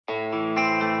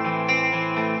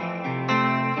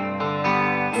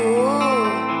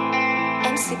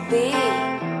big.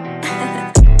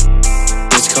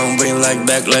 Bitch come bring like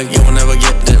back like you will never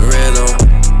get it rid of.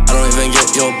 I don't even get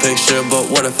your picture,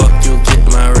 but what the fuck you get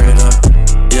my radar?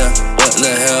 Yeah, what the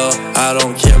hell? I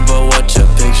don't care, but what your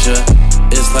picture?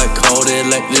 It's like coded,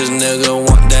 like this nigga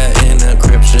want that in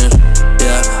encryption.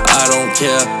 Yeah, I don't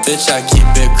care, bitch, I keep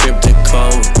it cryptic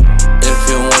code. If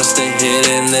you wanna stay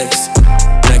hidden next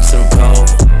and cold.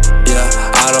 Yeah,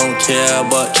 I don't care,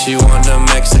 but she want the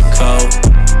Mexico.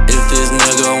 If this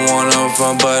nigga want them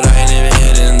from, but I ain't even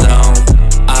hitting down.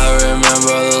 I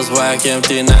remember those whack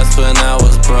empty nights when I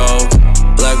was broke.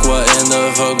 Like what in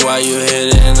the fuck, why you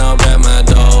hitting up at my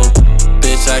door?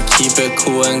 Bitch, I keep it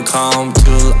cool and calm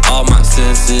to all my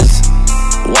senses.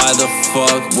 Why the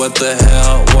fuck, what the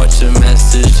hell, what's your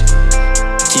message?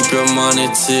 Keep your money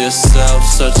to yourself,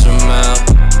 shut your mouth.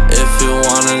 If you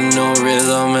want a new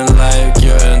rhythm and like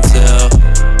your intel,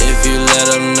 if you let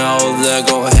them know, they'll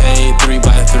go hey 3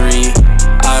 by 3.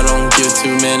 I don't give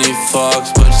too many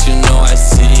fucks, but you know I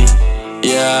see.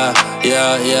 Yeah,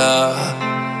 yeah,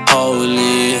 yeah,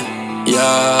 holy.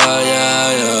 Yeah,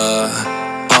 yeah,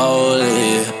 yeah,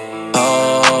 holy.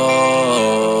 Oh,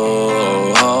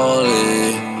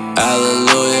 holy.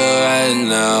 Hallelujah, right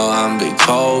now I'm big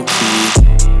cold key.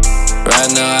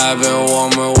 Right now I've been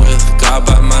warmer with God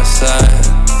by my side,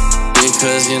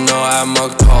 because you know I'm a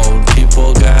cold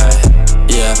people guy.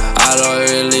 Yeah, I don't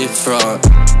really front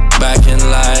back in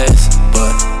lies,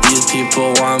 but these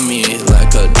people want me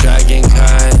like a dragon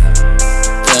kind.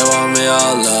 They want me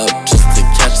all up just to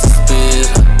catch the speed.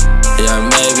 Yeah,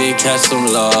 maybe catch some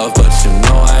love, but you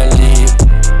know I leave.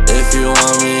 If you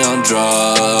want me on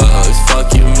drugs, fuck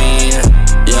you mean.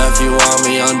 Yeah, if you want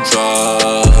me on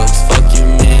drugs, fuck you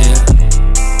mean.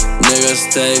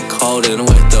 Niggas stay cold and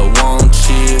with the won't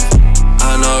chief.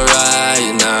 I know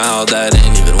right now that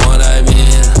ain't even what I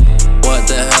mean. What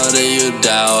the hell do you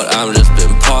doubt? I'm just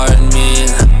been pouring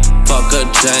me. Fuck a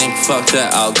jank, fuck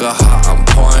that alcohol, I'm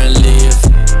pouring leaf.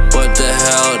 What the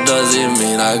hell does it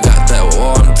mean? I got that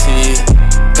warm tea,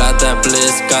 got that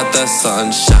bliss, got that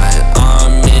sunshine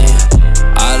on me.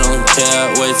 I don't care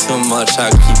way too much,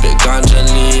 I keep it ganja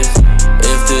leaf.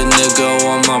 If the nigga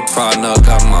want my product,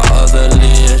 got my other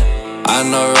lead. I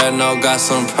know right now got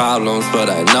some problems, but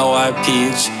I know I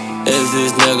peach. If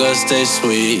these niggas stay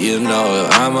sweet, you know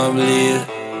I'ma bleed.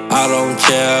 I don't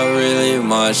care really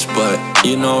much, but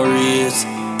you know reads.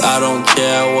 I don't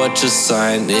care what your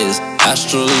sign is,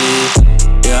 astrally.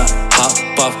 Yeah, pop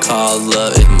off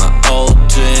color in my old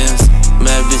dreams.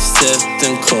 Maybe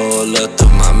sifting cola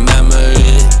through my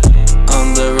memory.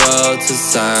 On the road to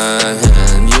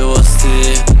sign, you will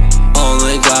see.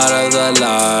 Only God of the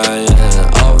lion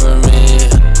over me.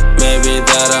 Maybe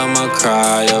that I'ma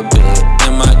cry a bit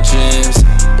in my dreams.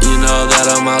 You know that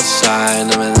I'm outside,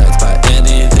 I'm relaxed by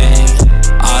anything.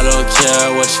 I don't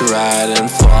care what you're riding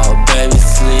for, baby,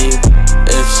 sleep.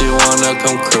 If she wanna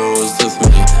come cruise with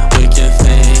me, we can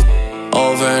think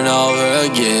over and over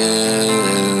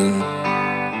again.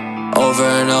 Over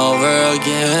and over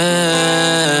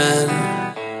again.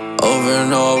 Over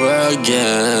and over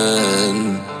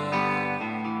again.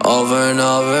 Over and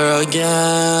over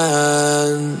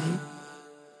again.